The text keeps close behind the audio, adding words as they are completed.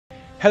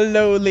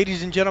Hello,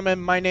 ladies and gentlemen.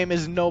 My name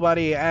is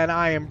Nobody, and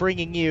I am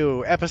bringing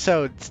you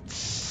episode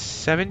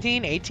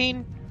 17,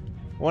 18?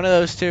 One of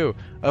those two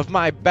of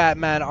my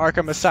Batman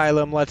Arkham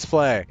Asylum Let's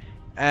Play.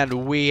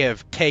 And we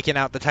have taken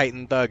out the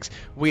Titan thugs.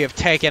 We have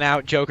taken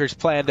out Joker's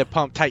plan to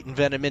pump Titan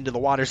venom into the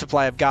water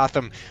supply of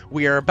Gotham.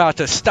 We are about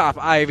to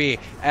stop Ivy,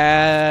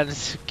 and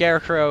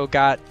Scarecrow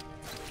got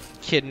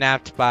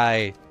kidnapped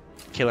by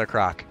Killer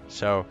Croc.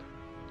 So,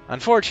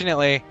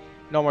 unfortunately,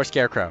 no more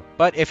Scarecrow.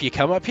 But if you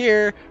come up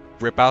here,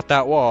 rip out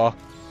that wall.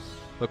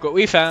 Look what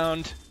we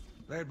found.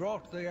 They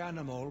brought the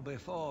animal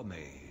before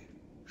me,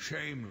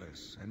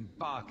 shameless and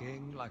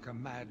barking like a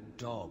mad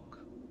dog.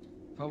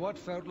 For what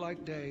felt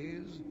like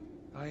days,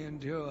 I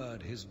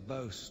endured his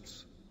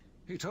boasts.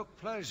 He took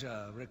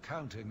pleasure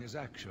recounting his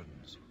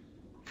actions,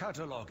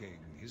 cataloguing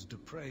his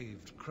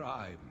depraved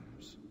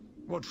crimes.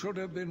 What should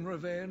have been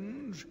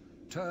revenge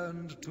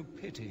turned to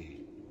pity.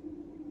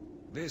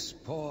 This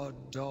poor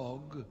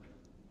dog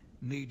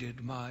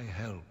needed my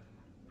help.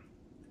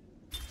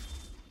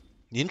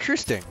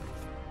 Interesting.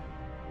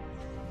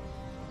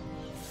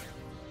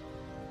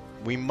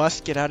 We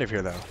must get out of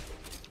here, though.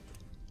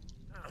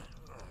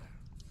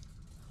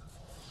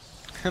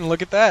 And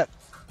look at that.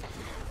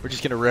 We're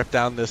just going to rip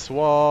down this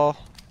wall.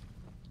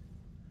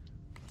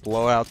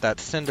 Blow out that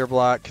cinder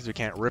block, because we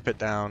can't rip it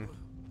down.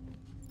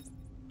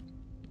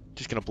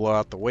 Just going to blow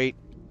out the weight.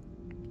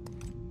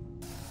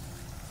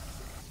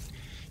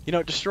 You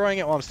know, destroying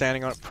it while I'm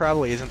standing on it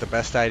probably isn't the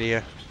best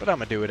idea, but I'm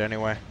going to do it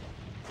anyway.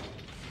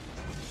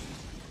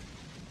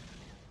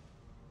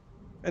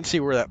 And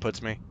see where that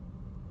puts me.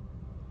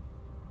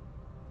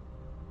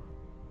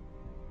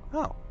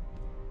 Oh.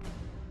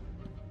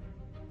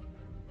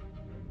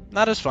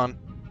 Not as fun.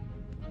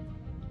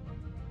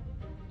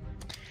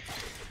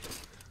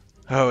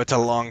 Oh, it's a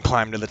long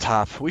climb to the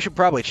top. We should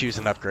probably choose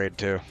an upgrade,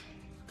 too.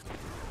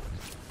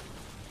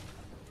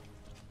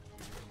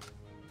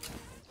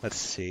 Let's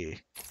see.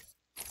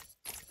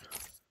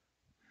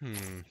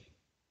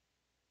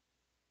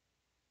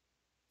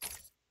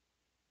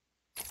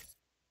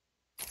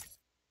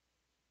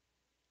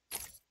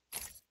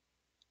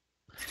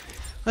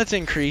 Let's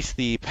increase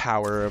the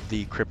power of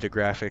the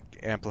cryptographic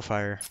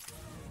amplifier.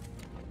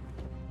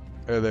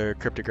 Or the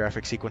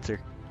cryptographic sequencer.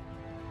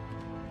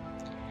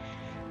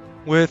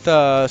 With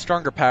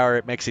stronger power,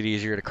 it makes it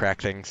easier to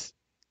crack things.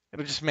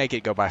 It'll just make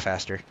it go by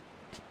faster.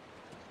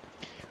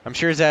 I'm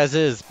sure Zaz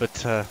is,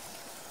 but I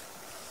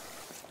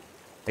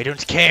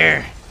don't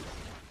care.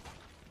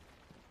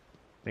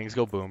 Things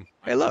go boom.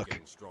 Hey, look.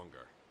 Getting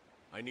stronger.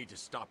 I need to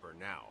stop her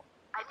now.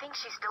 I think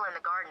she's still in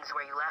the gardens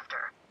where you left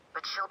her,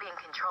 but she'll be in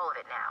control of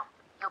it now.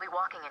 You'll be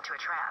walking into a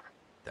trap.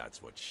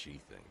 That's what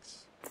she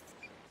thinks.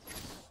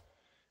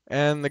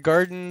 And the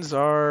gardens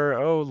are,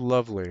 oh,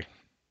 lovely.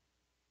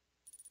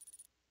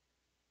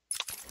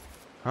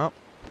 Oh,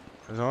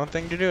 there's one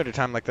thing to do at a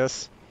time like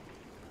this.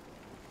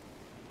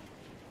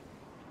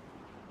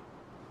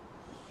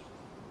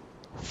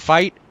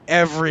 Fight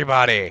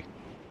everybody.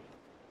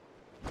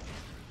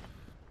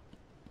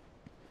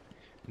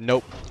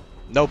 Nope.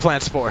 No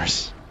plant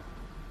spores.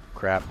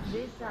 Crap.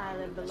 This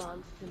island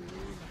belongs to me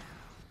now.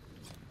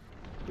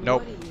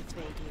 Nope. What do you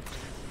think you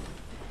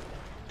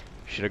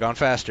Should have gone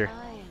faster.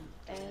 I am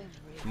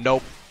everything.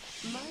 Nope.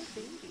 My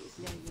babies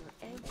know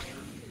you're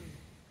everything.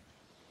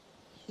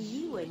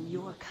 You and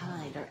your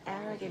kind are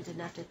arrogant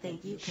enough to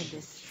think you can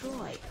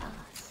destroy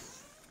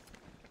us.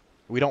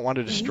 We don't want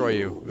to destroy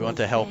you. We want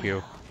to help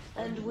you.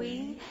 And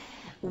we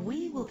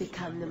will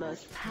become the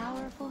most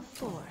powerful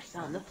force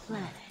on the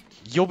planet.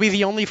 You'll be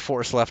the only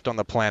force left on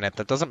the planet.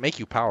 That doesn't make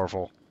you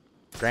powerful.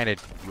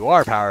 Granted, you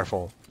are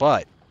powerful,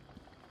 but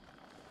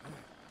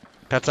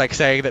that's like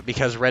saying that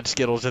because red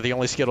Skittles are the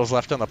only Skittles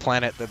left on the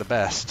planet, they're the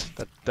best.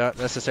 That's not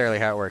necessarily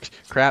how it works.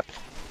 Crap.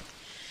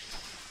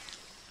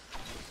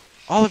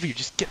 All of you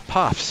just get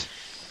puffs.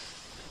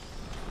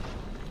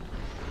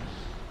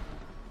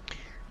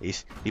 The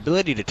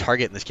ability to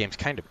target in this game is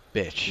kind of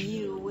bitch.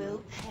 You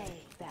will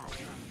pay,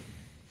 Batman,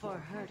 for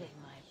hurting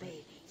my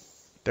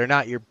babies. They're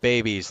not your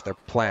babies, they're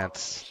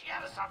plants.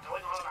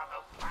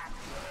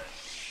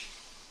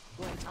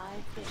 When I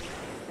finish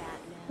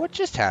Batman, What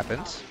just happened?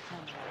 I'll come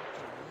after you.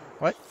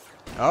 What?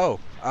 Oh.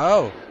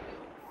 Oh.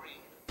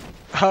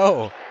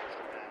 Oh.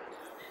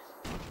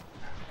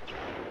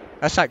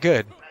 That's not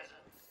good.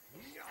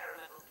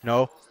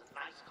 No.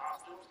 Nice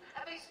costumes,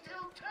 and they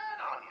still turn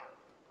on you.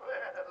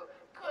 Well,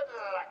 good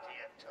luck to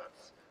you,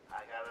 toots.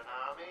 I got an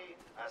army,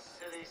 a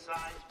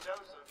city-sized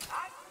Joseph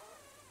Titan,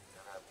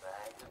 and a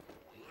bag of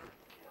weed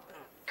killer.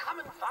 Come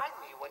and find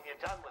me when you're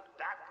done with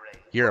that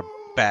brain. You're a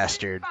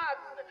bastard. Fun.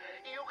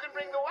 You can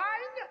bring the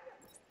wine.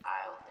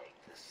 I'll make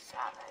the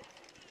salad.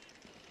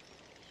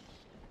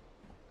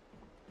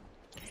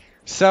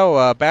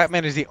 So,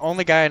 Batman is the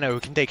only guy I know who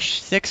can take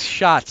 6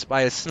 shots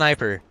by a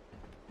sniper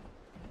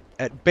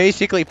at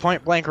basically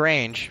point-blank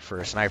range for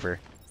a sniper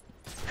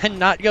and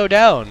not go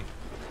down.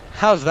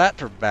 How's that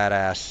for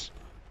badass?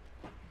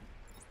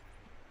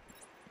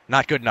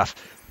 Not good enough.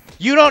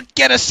 You don't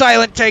get a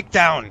silent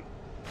takedown!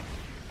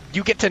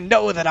 You get to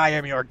know that I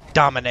am your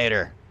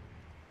dominator.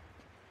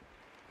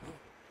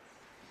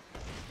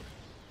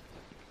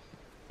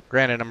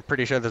 Granted, I'm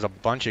pretty sure there's a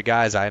bunch of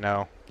guys I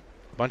know.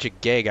 A bunch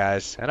of gay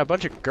guys. And a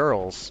bunch of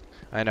girls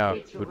I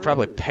know who would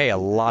probably pay a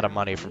lot of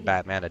money for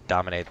Batman to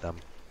dominate them.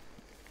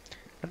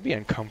 That'd be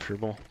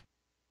uncomfortable.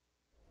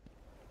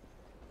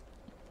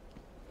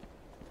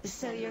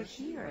 So you're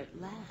here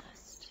at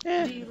last.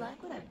 Eh. Do you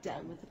like what I've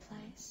done with the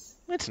place?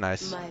 It's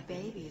nice. My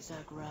babies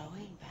are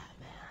growing,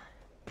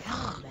 Batman.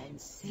 Come and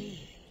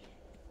see.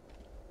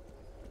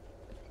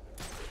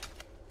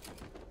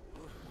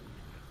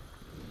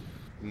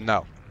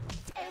 No.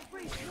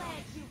 Every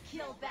plant you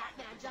kill,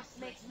 Batman, just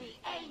makes me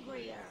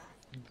angrier.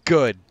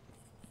 Good.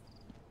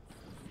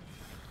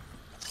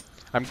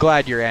 I'm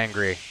glad you're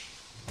angry.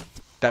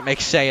 That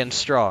makes saying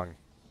strong.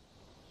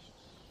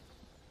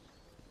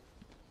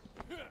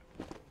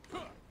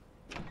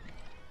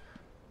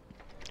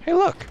 Hey,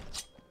 look.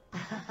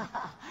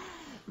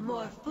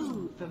 More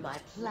food for my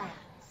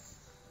plants.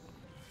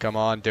 Come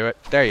on, do it.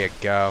 There you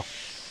go.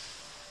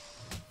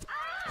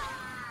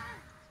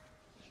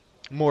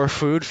 More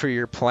food for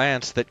your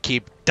plants that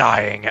keep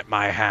dying at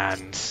my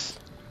hands.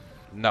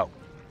 No.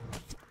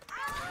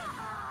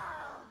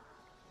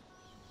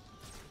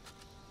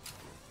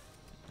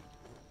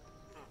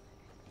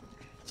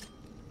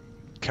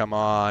 Come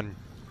on.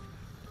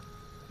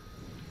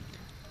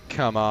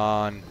 Come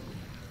on.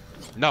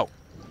 No.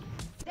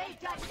 They've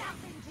done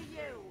nothing to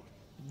you.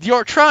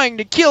 You're trying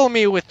to kill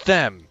me with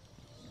them.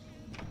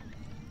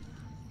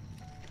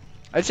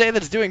 I'd say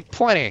that's doing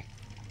plenty.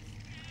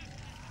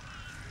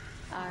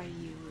 Are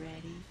you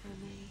ready for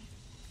me?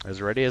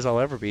 As ready as I'll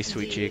ever be,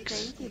 sweet Do you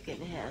cheeks. think you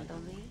can handle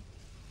me?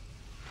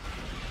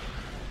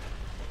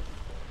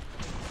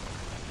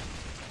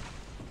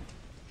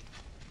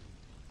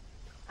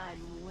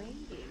 I'm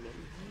waiting in here.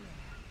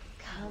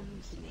 Come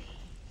to me.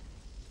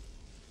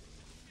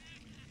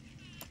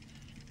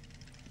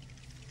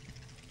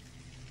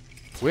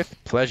 With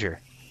pleasure.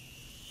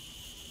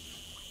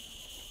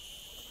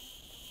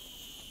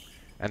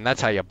 And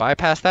that's how you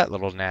bypass that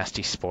little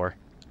nasty spore.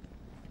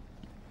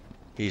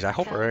 Geez, I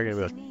hope we're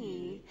gonna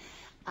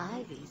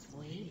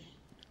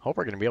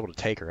be able to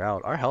take her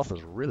out. Our health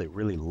is really,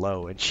 really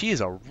low, and she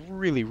is a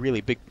really,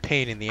 really big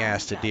pain in the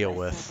ass to deal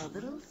with. A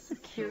little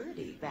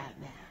security,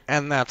 Batman.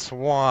 And that's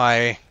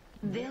why.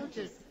 They'll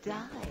just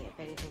die if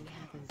anything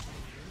happens to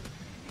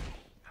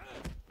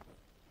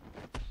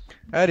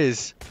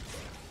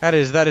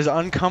you. That is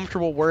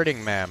uncomfortable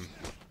wording, ma'am.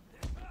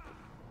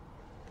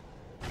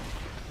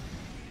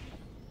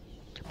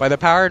 By the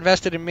power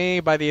invested in me,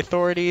 by the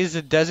authorities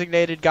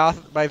designated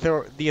Gotham, I'm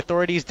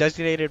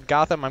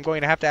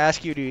going to have to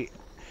ask you to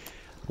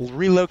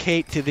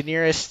relocate to the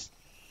nearest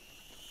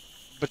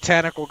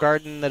botanical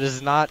garden that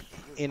is not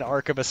in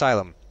Arkham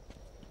Asylum.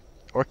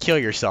 Or kill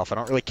yourself. I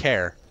don't really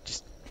care.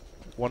 Just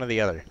one or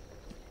the other.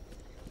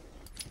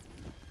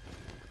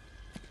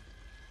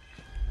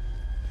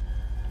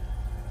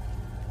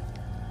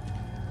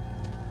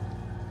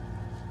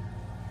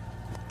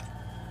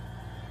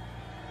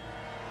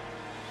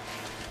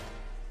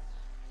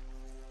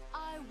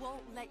 I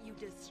won't let you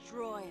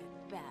destroy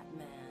it,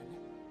 Batman.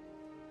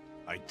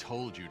 I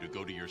told you to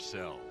go to your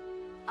cell.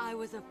 I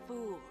was a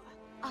fool.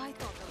 I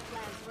thought the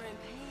plans were in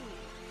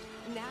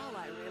pain. Now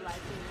I realize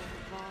they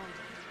were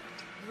bonded,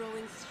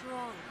 growing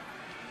stronger.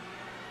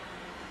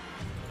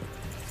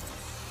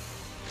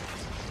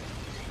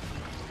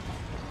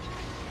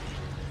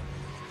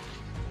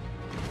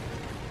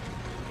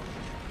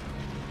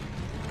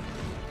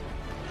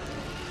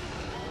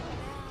 Now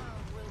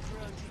we'll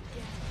grow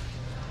together.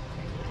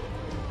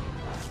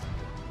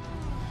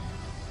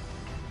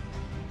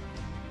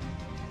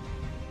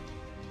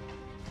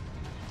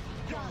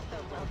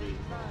 Gotham will be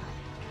mine.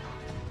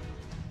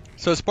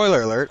 So,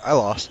 spoiler alert, I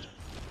lost.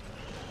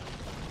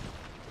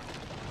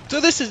 So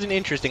this is an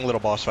interesting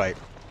little boss fight.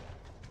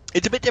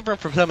 It's a bit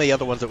different from some of the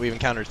other ones that we've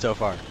encountered so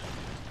far.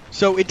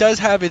 So it does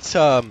have its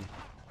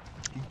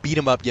beat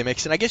 'em up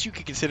gimmicks, and I guess you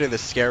could consider the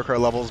Scarecrow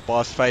levels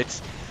boss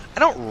fights. I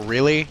don't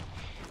really.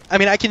 I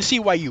mean, I can see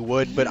why you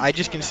would, but I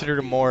just consider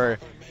them more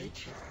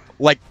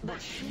like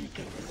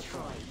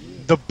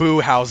the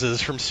Boo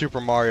houses from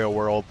Super Mario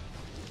World.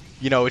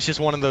 You know, it's just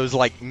one of those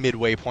like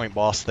midway point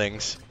boss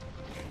things.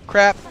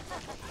 Crap.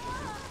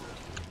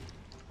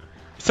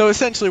 So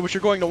essentially what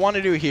you're going to want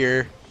to do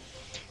here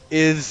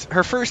is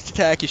her first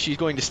attack is she's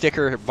going to stick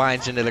her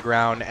vines into the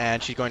ground,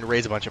 and she's going to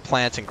raise a bunch of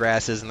plants and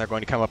grasses, and they're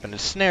going to come up and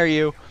ensnare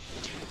you,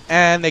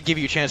 and they give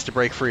you a chance to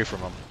break free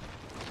from them,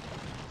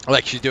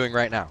 like she's doing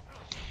right now.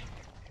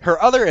 Her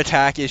other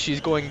attack is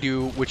she's going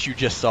to, which you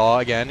just saw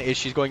again, is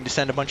she's going to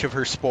send a bunch of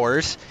her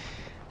spores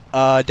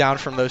down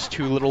from those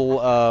two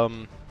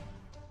little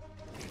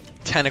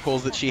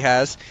tentacles that she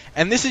has,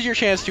 and this is your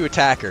chance to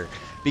attack her.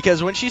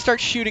 Because when she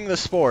starts shooting the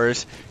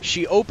spores,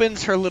 she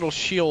opens her little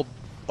shield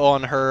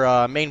on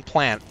her main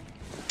plant,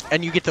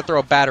 and you get to throw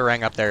a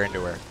batarang up there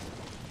into her.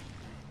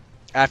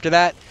 After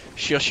that,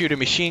 she'll shoot a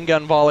machine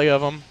gun volley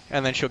of them,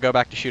 and then she'll go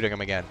back to shooting them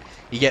again.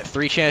 You get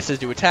 3 chances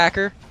to attack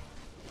her,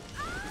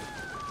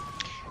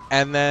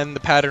 and then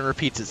the pattern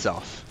repeats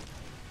itself.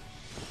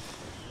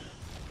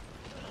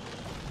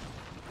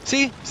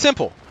 See?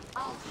 Simple.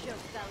 I'll show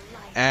the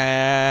light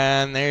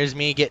And there's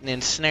me getting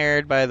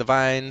ensnared by the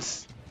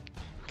vines.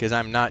 Because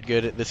I'm not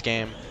good at this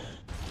game.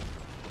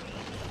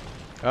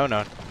 Oh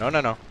no. No,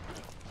 no, no.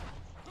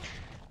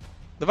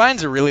 The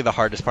vines are really the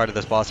hardest part of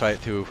this boss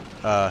fight to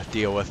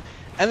deal with.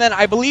 And then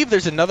I believe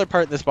there's another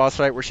part in this boss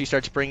fight where she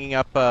starts bringing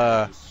up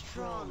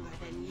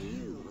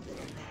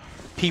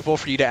people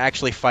for you to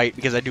actually fight,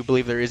 because I do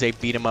believe there is a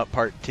beat 'em up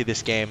part to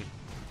this game.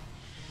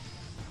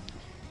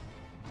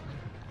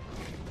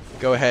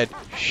 Go ahead,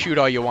 shoot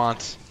all you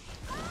want.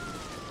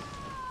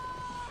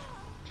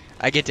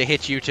 I get to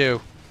hit you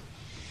too.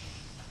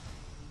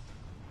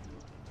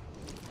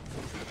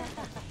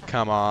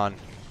 Come on.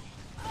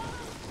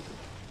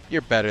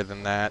 You're better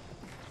than that.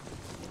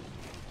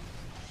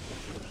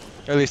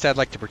 Or at least I'd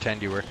like to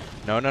pretend you were.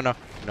 No, no, no.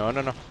 No,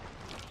 no, no.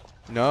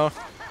 No.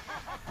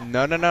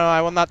 No, no, no.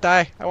 I will not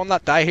die. I will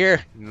not die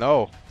here.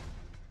 No.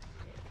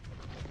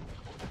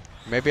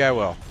 Maybe I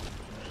will.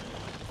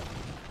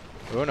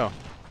 Oh, no.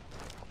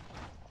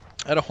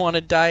 I don't want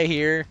to die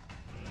here.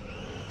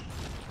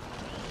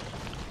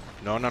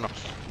 No, no, no.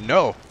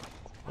 No!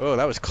 Oh,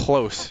 that was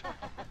close.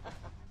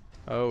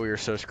 Oh, we are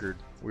so screwed.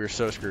 We are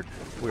so screwed.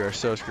 We are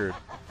so screwed.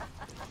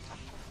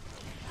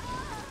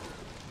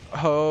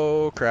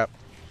 Oh, crap.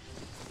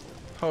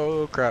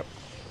 Oh, crap.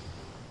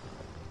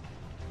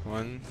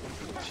 1,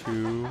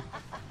 2,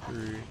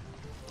 3.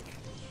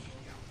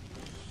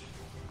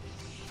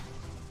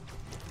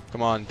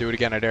 Come on, do it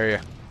again, I dare you.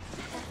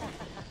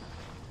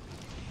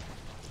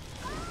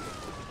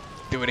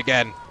 Do it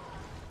again.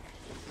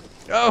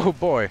 Oh,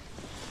 boy.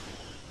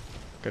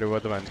 Gotta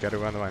avoid the vines, gotta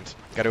avoid the vines.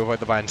 Gotta avoid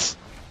the vines.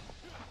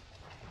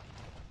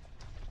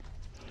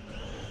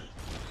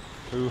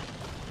 Ooh.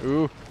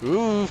 Ooh.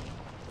 Ooh.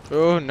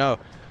 Oh, no.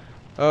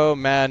 Oh,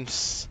 man.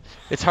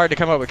 It's hard to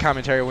come up with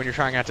commentary when you're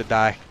trying not to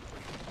die.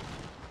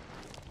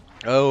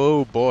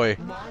 Oh, boy.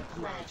 My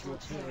pledge will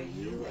carry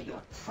you and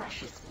your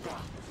precious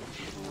flock.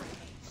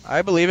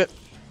 I believe it.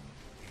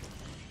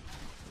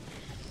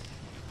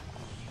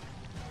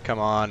 Come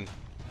on.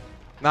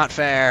 Not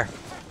fair.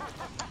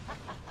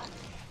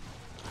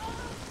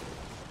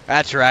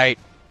 That's right.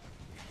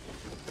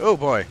 Oh,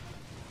 boy.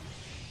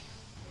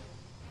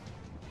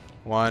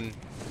 1,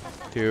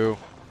 2.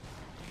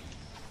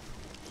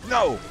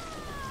 No!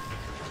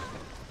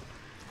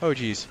 Oh,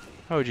 jeez.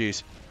 Oh,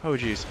 jeez. Oh,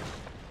 jeez.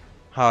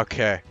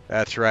 Okay,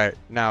 that's right.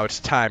 Now it's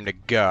time to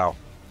go.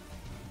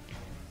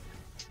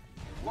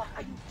 What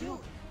are you doing?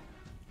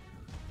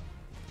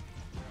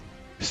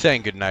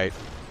 Saying goodnight.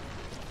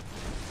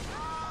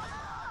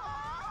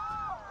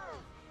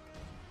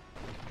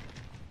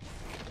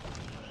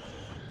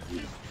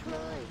 He's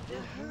trying to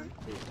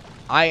hurt me.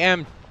 I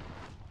am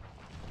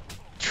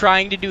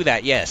trying to do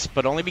that, yes,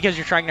 but only because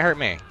you're trying to hurt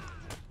me.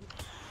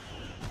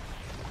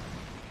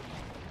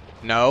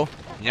 No.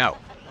 No.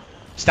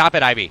 Stop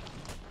it, Ivy.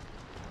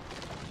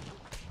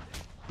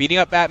 Beating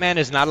up Batman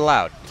is not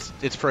allowed.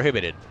 It's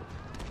prohibited.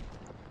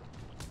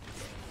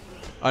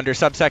 Under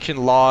subsection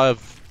law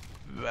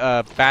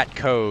of Bat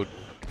Code,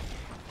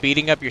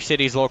 beating up your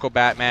city's local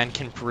Batman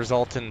can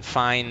result in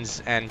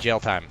fines and jail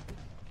time.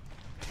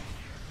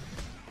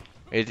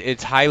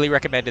 It's highly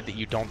recommended that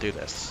you don't do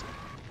this.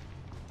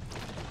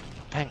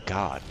 Thank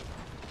God.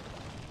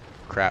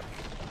 Crap.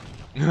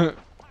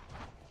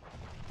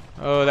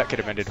 Oh, that could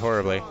have ended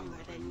horribly.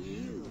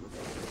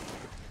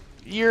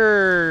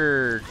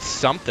 You're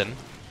something.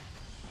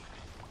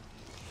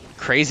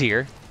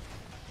 Crazier.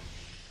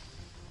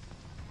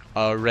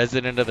 A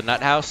resident of the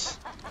nut house.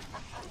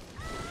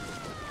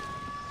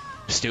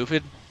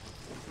 Stupid.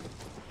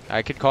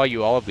 I could call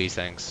you all of these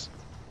things.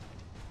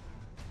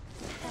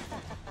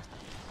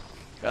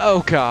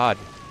 Oh, God.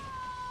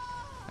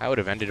 That would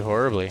have ended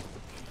horribly.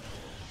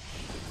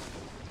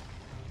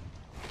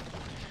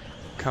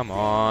 Come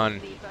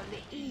on.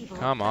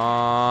 Come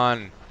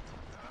on.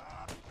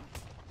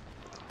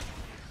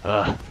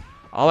 Ugh.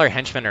 All our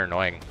henchmen are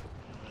annoying.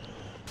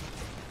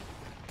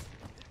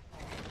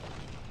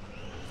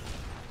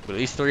 But at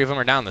least 3 of them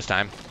are down this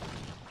time.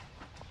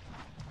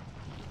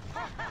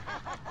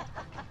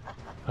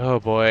 Oh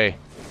boy.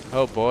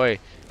 Oh boy.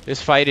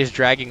 This fight is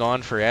dragging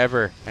on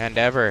forever and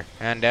ever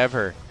and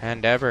ever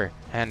and ever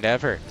and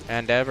ever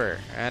and ever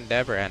and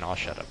ever. And I'll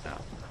shut up now.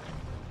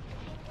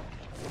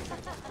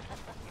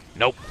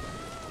 Nope.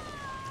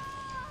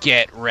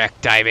 Get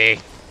wrecked, Ivy.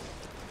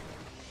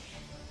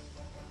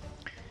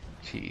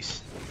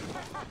 Jeez.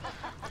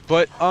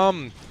 But,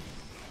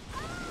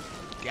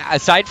 yeah,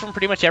 aside from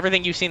pretty much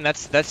everything you've seen,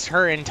 that's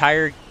her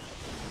entire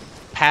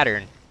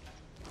pattern.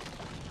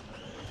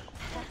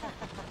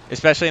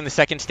 Especially in the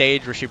second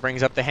stage where she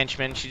brings up the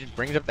henchmen. She just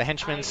brings up the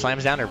henchmen,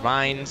 slams down her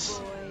vines,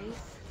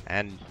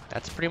 and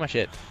that's pretty much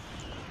it.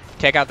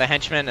 Take out the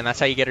henchmen, and that's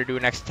how you get her to a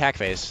next attack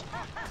phase.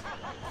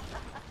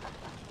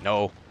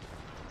 No.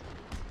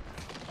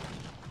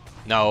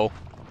 No.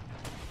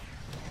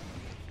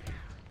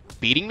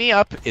 Beating me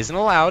up isn't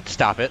allowed.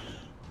 Stop it.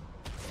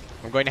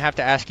 I'm going to have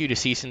to ask you to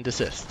cease and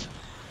desist.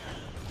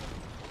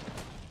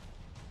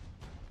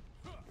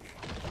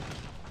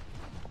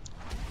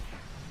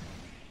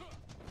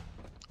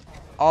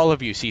 All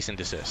of you cease and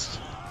desist.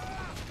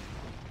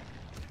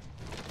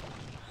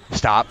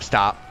 Stop,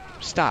 stop,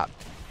 stop.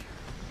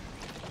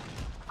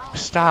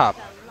 Stop.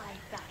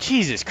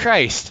 Jesus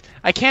Christ.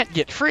 I can't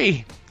get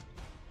free.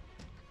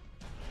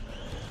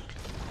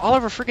 All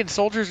of our freaking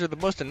soldiers are the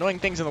most annoying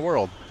things in the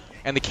world.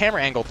 And the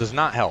camera angle does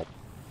not help.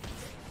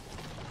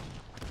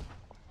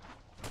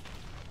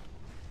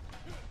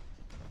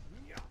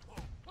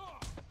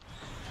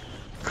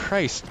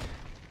 Christ.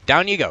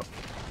 Down you go.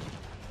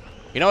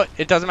 You know what?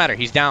 It doesn't matter.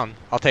 He's down.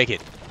 I'll take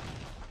it.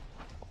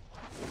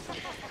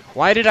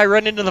 Why did I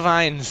run into the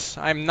vines?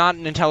 I'm not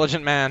an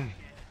intelligent man.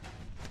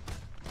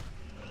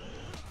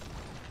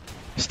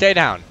 Stay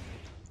down.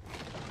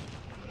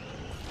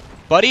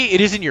 Buddy,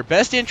 it is in your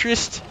best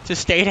interest to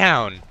stay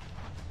down.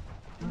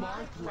 My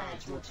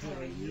plans will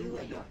tear you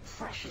and your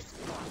precious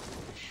guards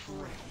to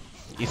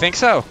shreds. You think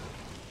so?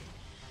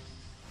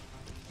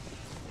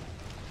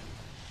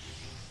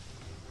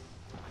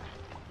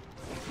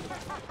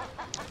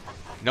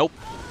 Nope.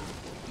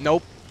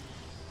 Nope.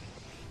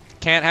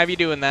 Can't have you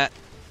doing that.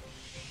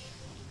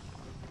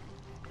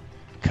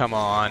 Come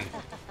on.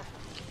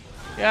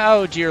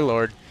 Oh, dear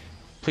Lord.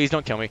 Please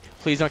don't kill me.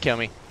 Please don't kill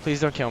me.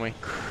 Please don't kill me.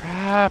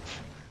 Crap.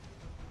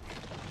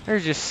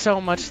 There's just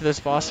so much to this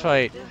boss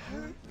fight.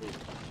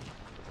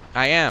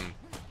 I am.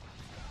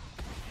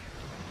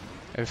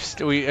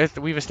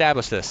 We've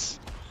established this.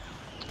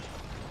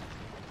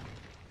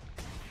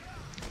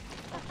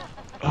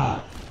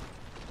 Oh.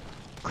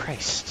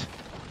 Christ.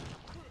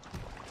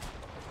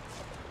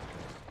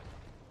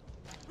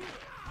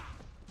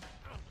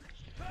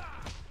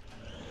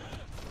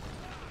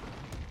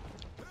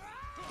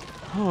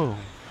 Oh.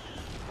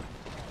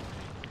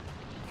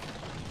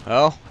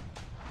 Well.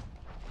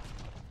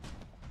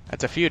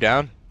 That's a few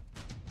down.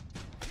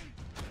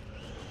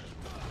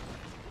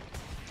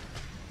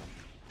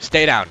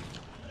 Stay down.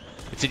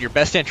 It's in your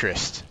best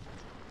interest.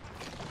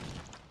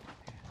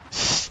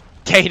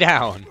 Stay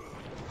down.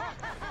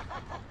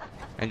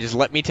 And just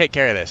let me take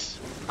care of this.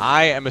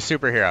 I am a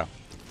superhero.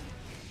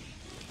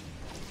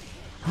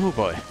 Oh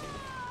boy.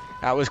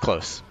 That was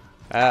close.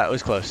 That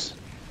was close.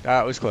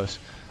 That was close.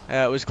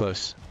 That was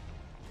close.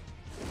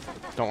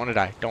 Don't want to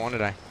die. Don't want to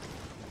die.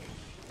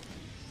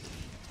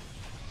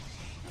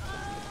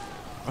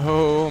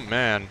 Oh,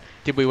 man.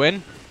 Did we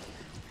win?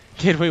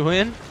 Did we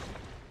win?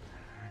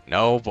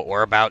 No, but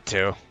we're about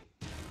to.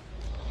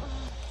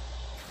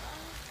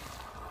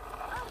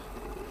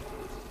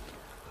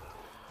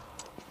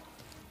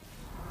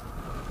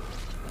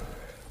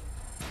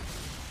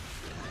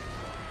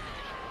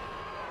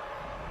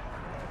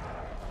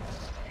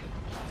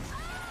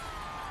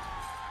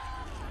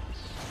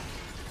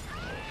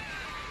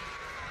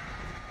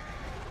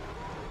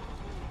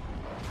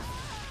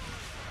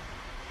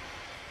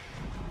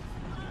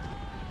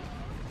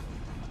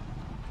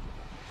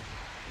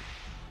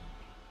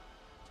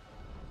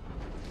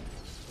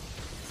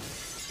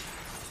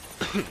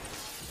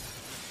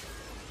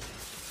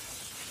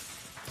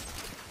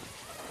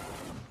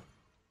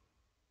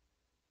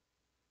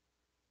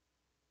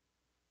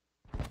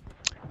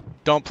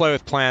 Don't play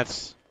with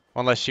plants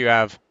unless you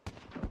have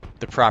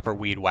the proper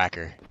weed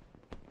whacker.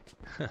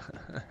 No,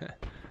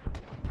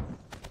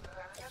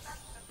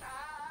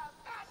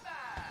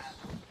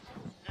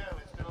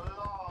 it's been a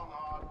long,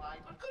 hard night,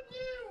 but good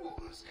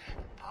news.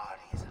 The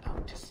party's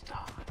about to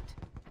start.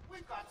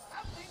 We've got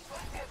something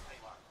for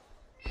everyone.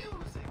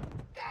 Music,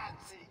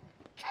 dancing,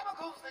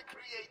 chemicals that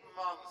create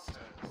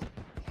monsters.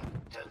 You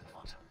don't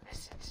want to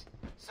miss it.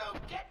 So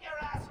get your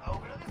ass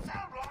over to the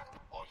cell block,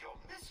 or you'll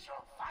miss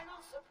your final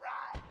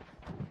surprise.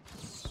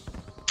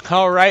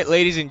 Alright,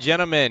 ladies and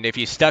gentlemen, if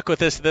you stuck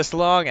with us this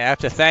long, I have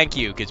to thank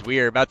you, because we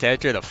are about to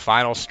enter the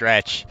final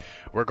stretch.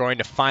 We're going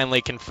to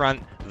finally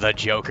confront the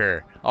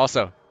Joker.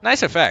 Also,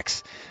 nice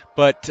effects.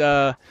 But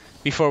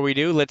before we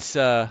do, let's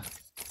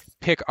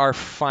pick our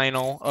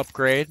final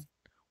upgrade.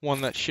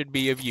 One that should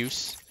be of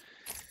use.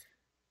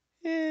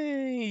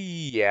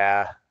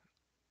 Yeah.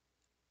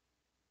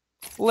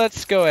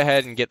 Let's go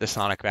ahead and get the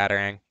Sonic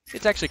Batarang.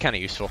 It's actually kind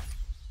of useful.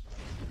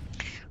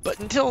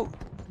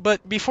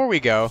 But before we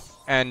go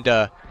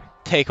and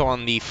take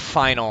on the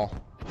final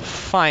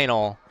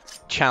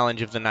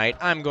challenge of the night,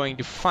 I'm going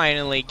to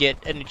finally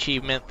get an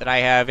achievement that I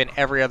have in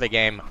every other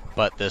game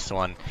but this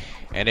one.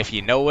 And if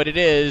you know what it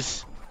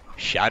is,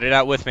 shout it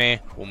out with me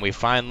when we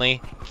finally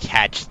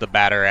catch the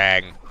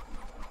Batarang.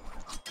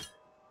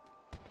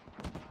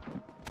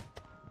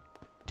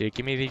 Did it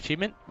give me the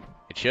achievement?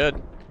 It should.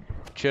 It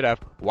should have.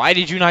 Why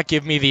did you not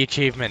give me the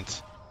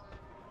achievement?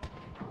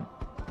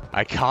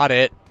 I caught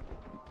it.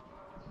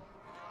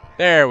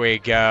 There we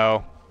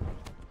go.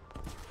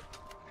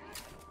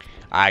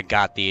 I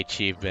got the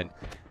achievement.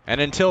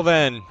 And until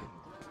then,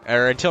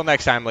 or until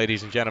next time,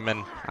 ladies and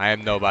gentlemen, I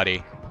am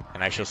Nobody,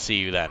 and I shall see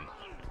you then.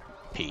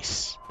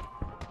 Peace.